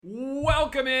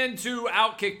Welcome into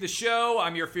Outkick the Show.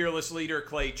 I'm your fearless leader,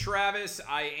 Clay Travis.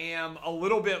 I am a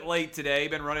little bit late today.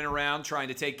 Been running around trying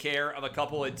to take care of a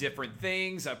couple of different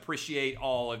things. I appreciate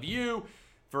all of you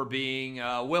for being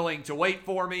willing to wait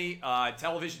for me.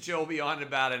 Television show will be on in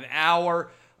about an hour.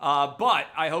 But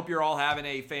I hope you're all having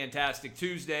a fantastic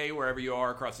Tuesday wherever you are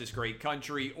across this great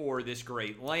country or this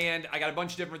great land. I got a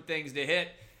bunch of different things to hit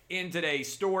in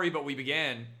today's story, but we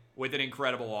begin with an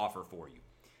incredible offer for you.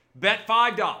 Bet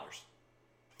 $5,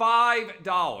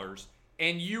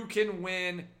 and you can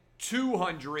win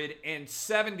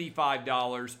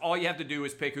 $275. All you have to do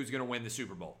is pick who's going to win the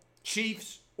Super Bowl,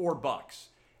 Chiefs or Bucks.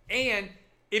 And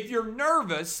if you're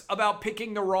nervous about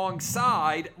picking the wrong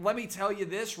side, let me tell you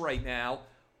this right now.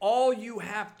 All you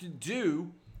have to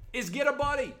do is get a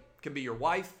buddy. It can be your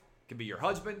wife, it can be your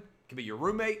husband, it can be your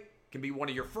roommate, it can be one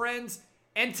of your friends,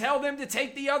 and tell them to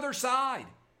take the other side.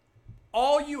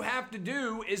 All you have to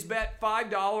do is bet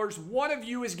 $5. One of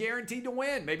you is guaranteed to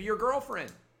win. Maybe your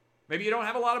girlfriend. Maybe you don't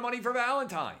have a lot of money for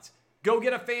Valentine's. Go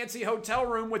get a fancy hotel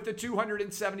room with the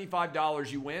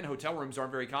 $275 you win. Hotel rooms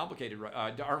aren't very complicated,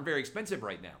 aren't very expensive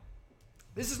right now.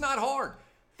 This is not hard.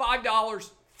 $5,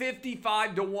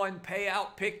 55-1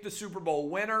 payout. Pick the Super Bowl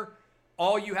winner.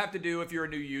 All you have to do if you're a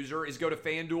new user is go to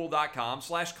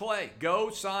FanDuel.com/Clay. Go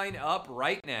sign up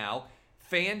right now.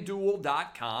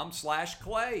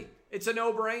 FanDuel.com/Clay. It's a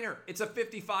no-brainer. It's a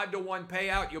 55-1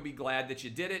 payout. You'll be glad that you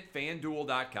did it.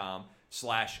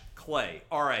 FanDuel.com/Clay.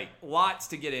 All right, lots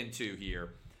to get into here.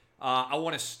 I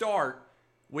want to start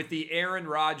with the Aaron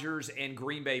Rodgers and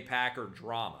Green Bay Packer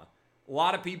drama. A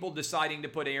lot of people deciding to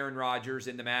put Aaron Rodgers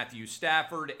in the Matthew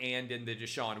Stafford and in the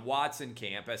Deshaun Watson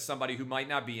camp as somebody who might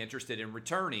not be interested in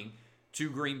returning to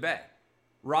Green Bay.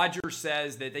 Rodgers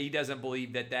says that he doesn't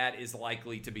believe that that is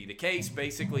likely to be the case.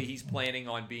 Basically, he's planning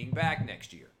on being back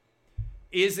next year.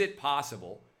 Is it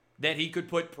possible that he could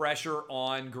put pressure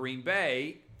on Green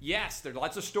Bay? Yes, there are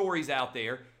lots of stories out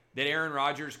there that Aaron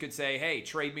Rodgers could say, hey,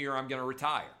 trade me or I'm going to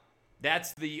retire.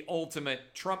 That's the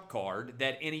ultimate trump card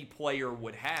that any player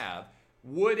would have.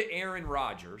 Would Aaron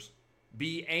Rodgers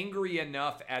be angry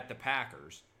enough at the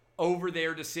Packers over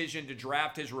their decision to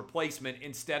draft his replacement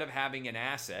instead of having an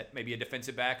asset, maybe a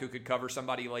defensive back who could cover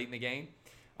somebody late in the game,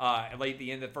 late at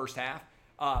the end of the first half?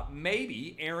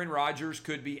 Maybe Aaron Rodgers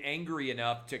could be angry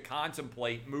enough to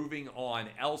contemplate moving on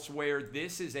elsewhere.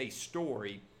 This is a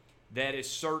story that is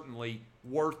certainly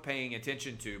worth paying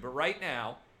attention to. But right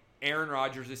now, Aaron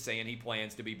Rodgers is saying he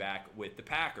plans to be back with the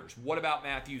Packers. What about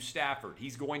Matthew Stafford?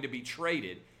 He's going to be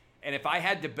traded. And if I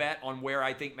had to bet on where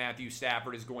I think Matthew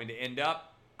Stafford is going to end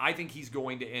up, I think he's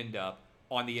going to end up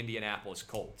on the Indianapolis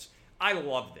Colts. I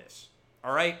love this.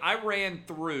 All right? I ran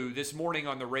through this morning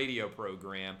on the radio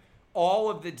program all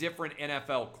of the different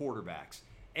NFL quarterbacks,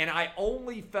 and I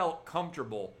only felt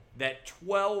comfortable that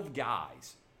 12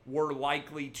 guys were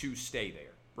likely to stay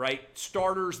there, right?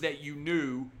 Starters that you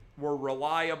knew were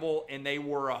reliable and they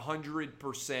were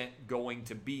 100% going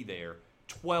to be there.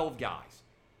 12 guys.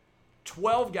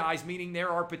 12 guys, meaning there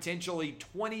are potentially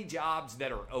 20 jobs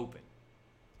that are open.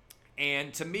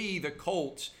 And to me, the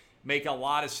Colts make a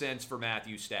lot of sense for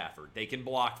Matthew Stafford. They can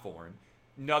block for him.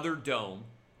 Another dome.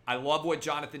 I love what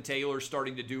Jonathan Taylor's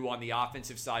starting to do on the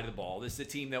offensive side of the ball. This is a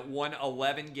team that won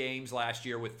 11 games last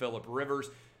year with Phillip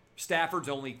Rivers. Stafford's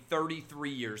only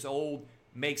 33 years old.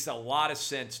 Makes a lot of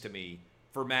sense to me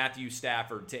for Matthew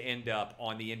Stafford to end up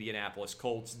on the Indianapolis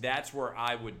Colts. That's where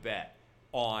I would bet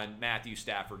on Matthew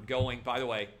Stafford going. By the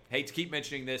way, hate to keep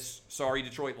mentioning this. Sorry,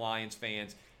 Detroit Lions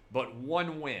fans. But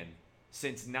one win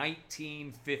since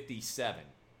 1957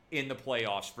 in the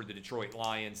playoffs for the Detroit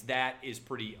Lions. That is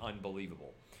pretty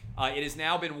unbelievable. It has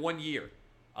now been 1 year,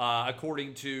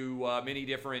 according to many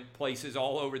different places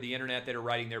all over the internet that are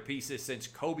writing their pieces, since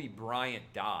Kobe Bryant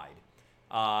died.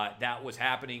 That was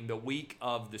happening the week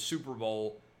of the Super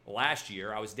Bowl last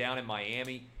year. I was down in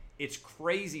Miami. It's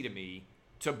crazy to me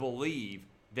to believe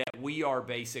that we are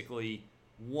basically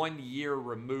 1 year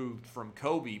removed from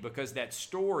Kobe, because that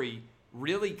story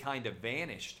really kind of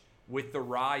vanished with the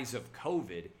rise of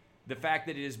COVID. The fact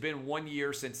that it has been 1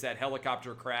 year since that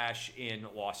helicopter crash in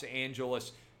Los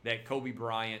Angeles, that Kobe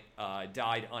Bryant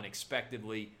died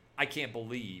unexpectedly. I can't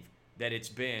believe that it's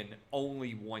been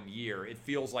only 1 year. It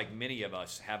feels like many of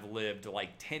us have lived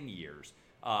like 10 years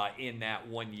in that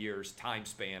 1 year's time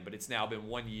span, but it's now been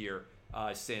 1 year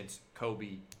since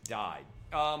Kobe died.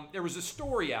 There was a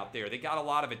story out there that got a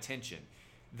lot of attention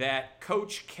that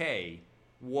Coach K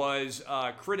was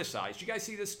criticized. You guys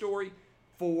see this story?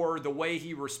 For the way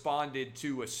he responded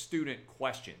to a student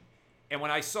question. And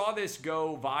when I saw this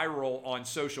go viral on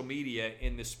social media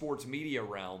in the sports media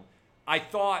realm, I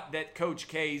thought that Coach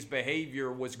K's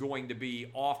behavior was going to be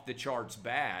off the charts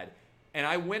bad. And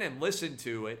I went and listened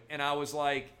to it, and I was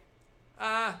like,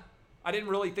 I didn't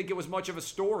really think it was much of a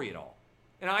story at all.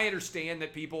 And I understand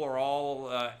that people are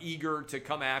all eager to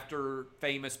come after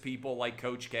famous people like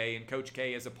Coach K, and Coach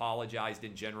K has apologized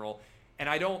in general. And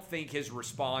I don't think his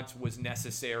response was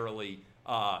necessarily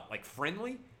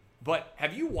friendly. But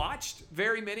have you watched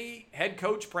very many head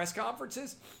coach press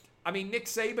conferences? I mean, Nick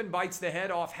Saban bites the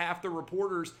head off half the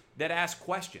reporters that ask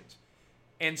questions.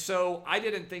 And so I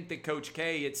didn't think that Coach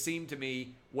K, it seemed to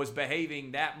me, was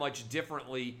behaving that much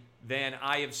differently than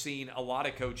I have seen a lot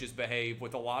of coaches behave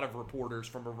with a lot of reporters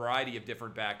from a variety of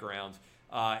different backgrounds.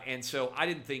 And so I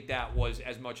didn't think that was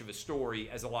as much of a story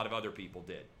as a lot of other people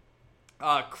did.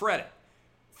 Credit.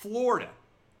 Florida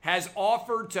has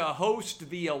offered to host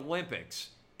the Olympics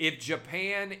if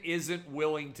Japan isn't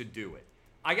willing to do it.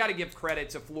 I got to give credit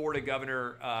to Florida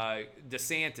Governor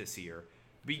DeSantis here,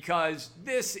 because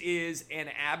this is an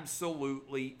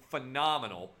absolutely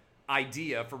phenomenal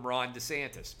idea from Ron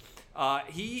DeSantis.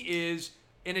 He is,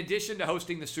 in addition to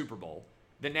hosting the Super Bowl,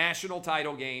 the national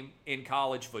title game in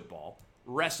college football,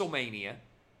 WrestleMania,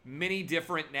 many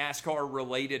different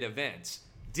NASCAR-related events.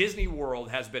 Disney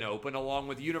World has been open, along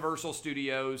with Universal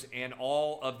Studios and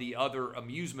all of the other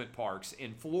amusement parks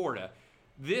in Florida.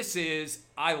 This is,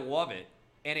 I love it,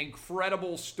 an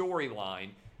incredible storyline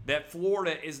that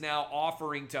Florida is now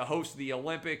offering to host the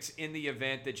Olympics in the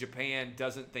event that Japan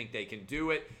doesn't think they can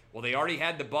do it. Well, they already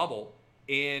had the bubble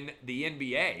in the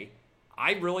NBA.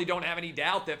 I really don't have any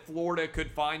doubt that Florida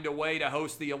could find a way to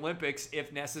host the Olympics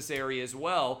if necessary as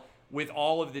well, with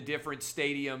all of the different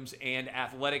stadiums and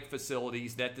athletic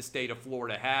facilities that the state of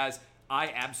Florida has.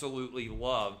 I absolutely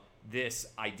love this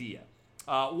idea.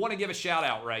 Want to give a shout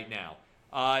out right now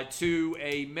to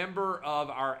a member of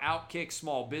our Outkick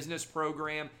small business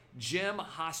program, Gem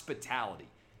Hospitality.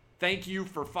 Thank you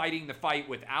for fighting the fight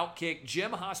with Outkick.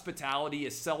 Gem Hospitality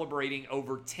is celebrating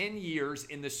over 10 years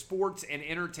in the sports and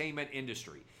entertainment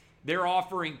industry. They're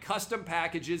offering custom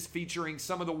packages featuring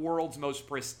some of the world's most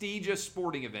prestigious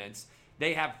sporting events.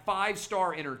 They have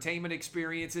 5-star entertainment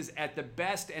experiences at the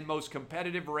best and most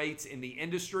competitive rates in the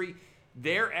industry.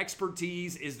 Their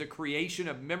expertise is the creation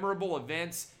of memorable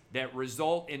events that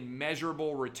result in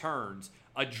measurable returns.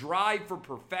 A drive for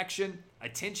perfection,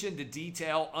 attention to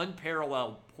detail,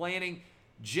 unparalleled planning.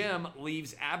 Gem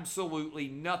leaves absolutely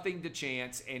nothing to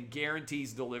chance and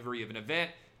guarantees delivery of an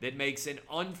event that makes an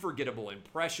unforgettable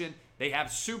impression. They have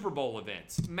Super Bowl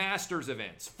events, Masters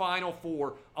events, Final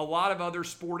Four, a lot of other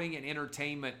sporting and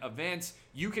entertainment events.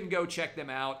 You can go check them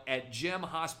out at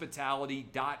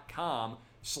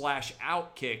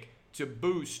gemhospitality.com/outkick to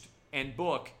boost and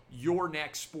book your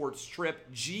next sports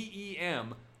trip.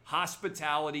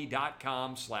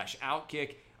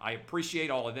 gemhospitality.com/outkick. I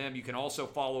appreciate all of them. You can also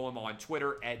follow them on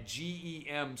Twitter at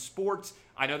GEM Sports.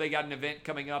 I know they got an event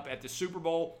coming up at the Super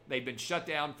Bowl. They've been shut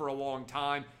down for a long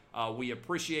time. We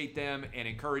appreciate them and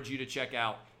encourage you to check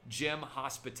out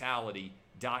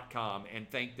gemhospitality.com and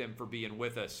thank them for being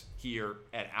with us here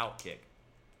at Outkick.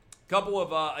 Couple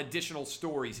of additional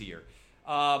stories here.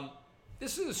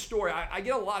 This is a story, I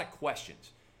get a lot of questions.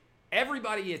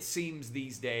 Everybody, it seems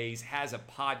these days, has a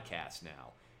podcast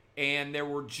now. And there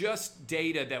were just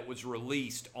data that was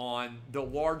released on the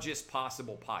largest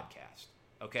possible podcast,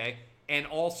 okay? And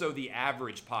also the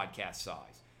average podcast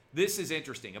size. This is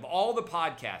interesting. Of all the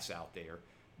podcasts out there,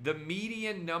 the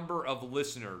median number of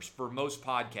listeners for most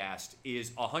podcasts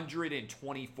is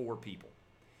 124 people.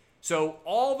 So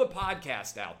all the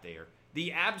podcasts out there,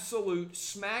 the absolute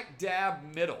smack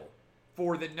dab middle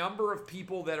for the number of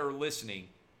people that are listening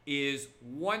is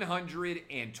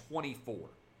 124.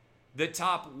 The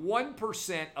top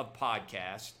 1% of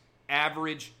podcasts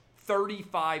average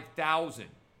 35,000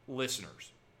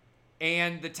 listeners.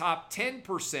 And the top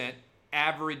 10%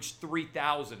 average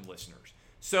 3,000 listeners.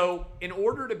 So in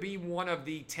order to be one of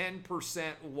the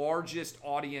 10% largest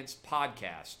audience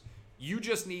podcasts, you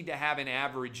just need to have an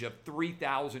average of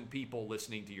 3,000 people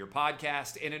listening to your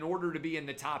podcast. And in order to be in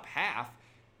the top half,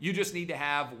 you just need to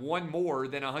have one more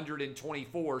than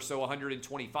 124, so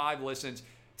 125 listens.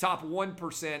 Top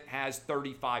 1% has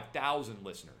 35,000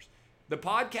 listeners. The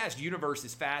podcast universe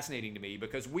is fascinating to me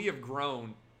because we have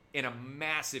grown in a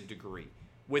massive degree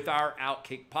with our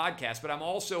Outkick podcast, but I'm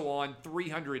also on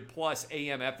 300 plus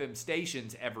AM FM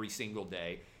stations every single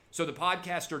day. So the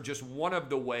podcasts are just one of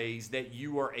the ways that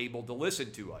you are able to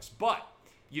listen to us. But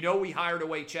you know, we hired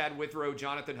away Chad Withrow,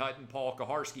 Jonathan Hutton, Paul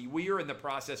Kaharski. We are in the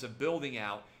process of building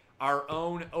out our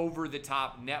own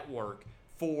over-the-top network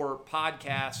for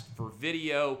podcast, for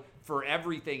video, for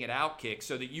everything at Outkick,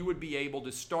 so that you would be able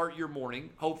to start your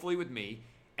morning, hopefully with me,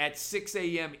 at 6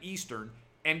 a.m. Eastern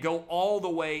and go all the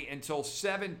way until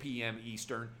 7 p.m.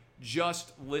 Eastern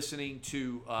just listening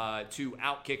to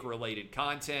Outkick related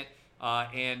content.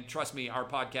 And trust me, our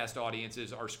podcast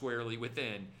audiences are squarely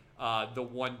within the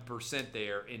 1%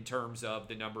 there in terms of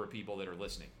the number of people that are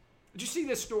listening. Did you see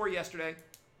this story yesterday?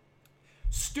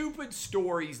 Stupid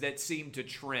stories that seem to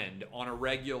trend on a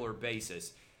regular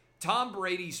basis. Tom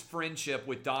Brady's friendship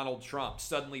with Donald Trump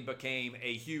suddenly became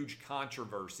a huge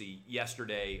controversy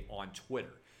yesterday on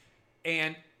Twitter.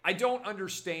 And I don't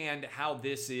understand how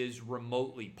this is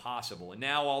remotely possible. And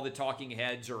now all the talking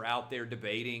heads are out there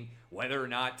debating whether or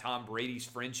not Tom Brady's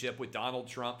friendship with Donald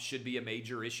Trump should be a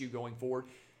major issue going forward.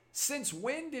 Since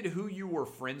when did who you were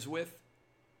friends with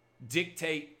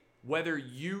dictate whether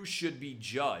you should be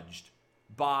judged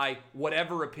by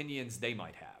whatever opinions they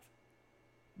might have?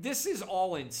 This is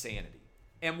all insanity.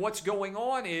 And what's going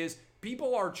on is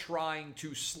people are trying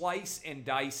to slice and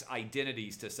dice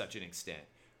identities to such an extent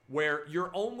where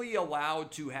you're only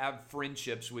allowed to have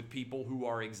friendships with people who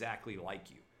are exactly like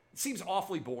you. It seems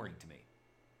awfully boring to me.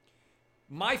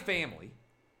 My family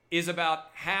is about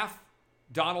half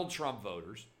Donald Trump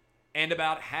voters and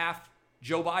about half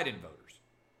Joe Biden voters.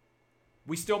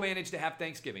 We still manage to have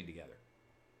Thanksgiving together.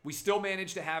 We still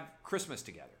manage to have Christmas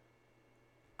together.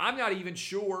 I'm not even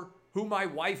sure who my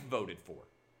wife voted for.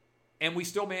 And we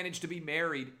still managed to be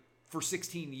married for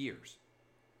 16 years.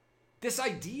 This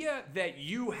idea that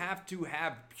you have to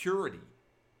have purity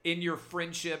in your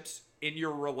friendships, in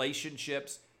your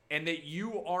relationships, and that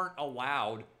you aren't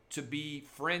allowed to be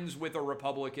friends with a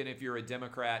Republican if you're a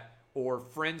Democrat or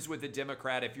friends with a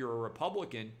Democrat if you're a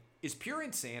Republican is pure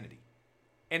insanity.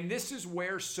 And this is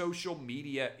where social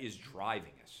media is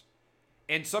driving us.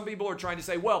 And some people are trying to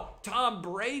say, well, Tom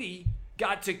Brady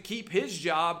got to keep his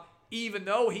job even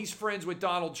though he's friends with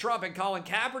Donald Trump and Colin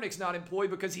Kaepernick's not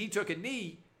employed because he took a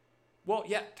knee. Well,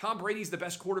 yeah, Tom Brady's the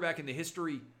best quarterback in the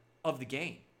history of the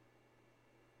game.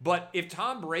 But if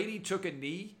Tom Brady took a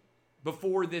knee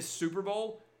before this Super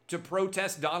Bowl to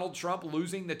protest Donald Trump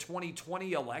losing the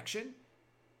 2020 election,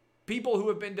 people who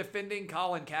have been defending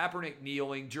Colin Kaepernick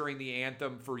kneeling during the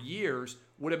anthem for years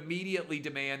would immediately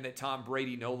demand that Tom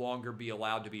Brady no longer be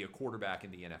allowed to be a quarterback in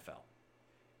the NFL.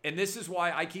 And this is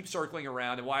why I keep circling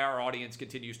around and why our audience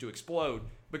continues to explode,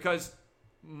 because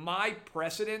my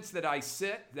precedents that I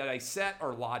set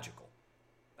are logical.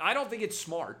 I don't think it's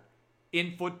smart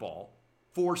in football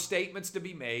for statements to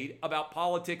be made about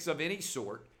politics of any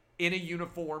sort in a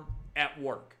uniform at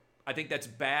work. I think that's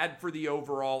bad for the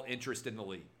overall interest in the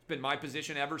league. It's been my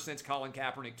position ever since Colin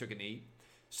Kaepernick took a knee.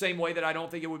 Same way that I don't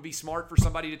think it would be smart for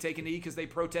somebody to take a knee because they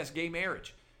protest gay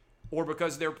marriage or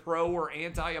because they're pro or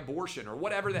anti-abortion or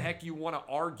whatever the heck you want to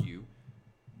argue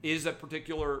is a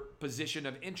particular position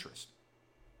of interest.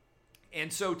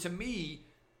 And so to me,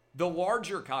 the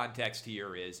larger context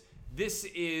here is this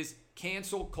is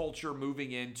cancel culture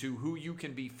moving into who you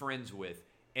can be friends with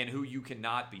and who you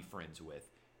cannot be friends with.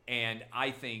 And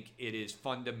I think it is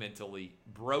fundamentally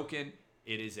broken.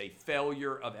 It is a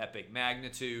failure of epic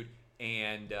magnitude.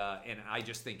 And I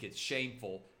just think it's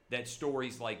shameful that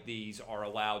stories like these are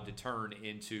allowed to turn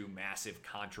into massive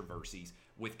controversies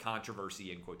with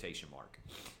controversy in quotation mark.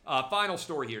 Final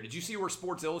story here. Did you see where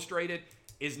Sports Illustrated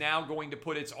is now going to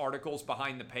put its articles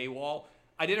behind the paywall?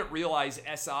 I didn't realize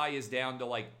SI is down to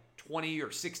like 20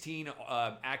 or 16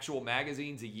 actual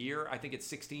magazines a year. I think it's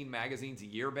 16 magazines a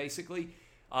year, basically.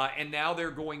 And now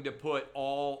they're going to put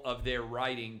all of their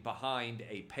writing behind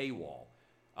a paywall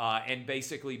and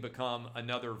basically become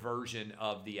another version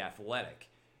of The Athletic.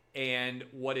 And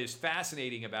what is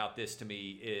fascinating about this to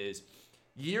me is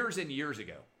years and years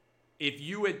ago, if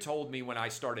you had told me when I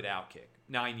started Outkick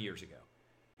 9 years ago,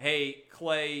 hey,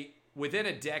 Clay, within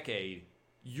a decade,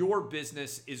 your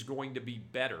business is going to be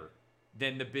better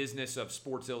than the business of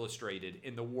Sports Illustrated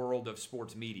in the world of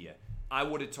sports media, I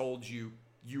would have told you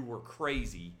you were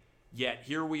crazy. Yet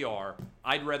here we are.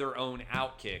 I'd rather own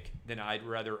Outkick than I'd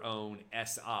rather own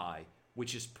SI,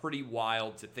 which is pretty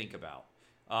wild to think about.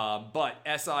 But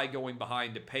SI going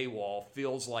behind a paywall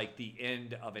feels like the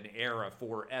end of an era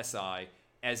for SI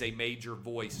as a major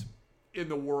voice in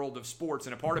the world of sports.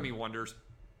 And a part of me wonders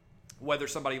whether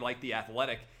somebody like The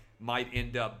Athletic might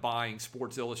end up buying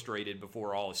Sports Illustrated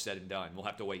before all is said and done. We'll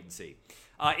have to wait and see.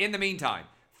 In the meantime,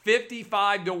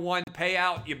 55-1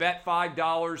 payout. You bet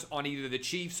 $5 on either the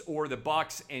Chiefs or the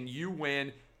Bucks, and you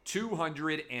win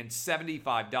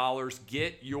 $275.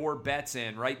 Get your bets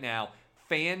in right now.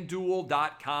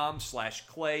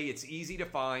 FanDuel.com/Clay. It's easy to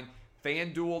find.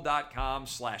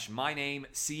 FanDuel.com/myname,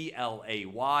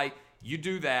 CLAY. You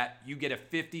do that, you get a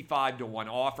 55-1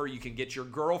 offer. You can get your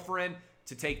girlfriend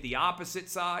to take the opposite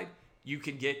side. You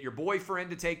can get your boyfriend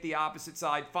to take the opposite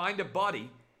side. Find a buddy,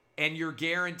 and you're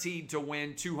guaranteed to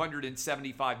win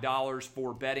 $275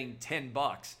 for betting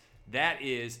 $10. That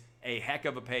is a heck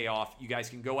of a payoff. You guys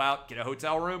can go out, get a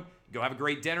hotel room, go have a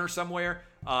great dinner somewhere.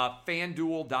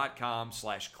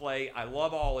 FanDuel.com/Clay. I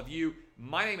love all of you.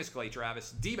 My name is Clay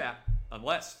Travis. DBAP,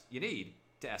 unless you need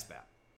to SBAP.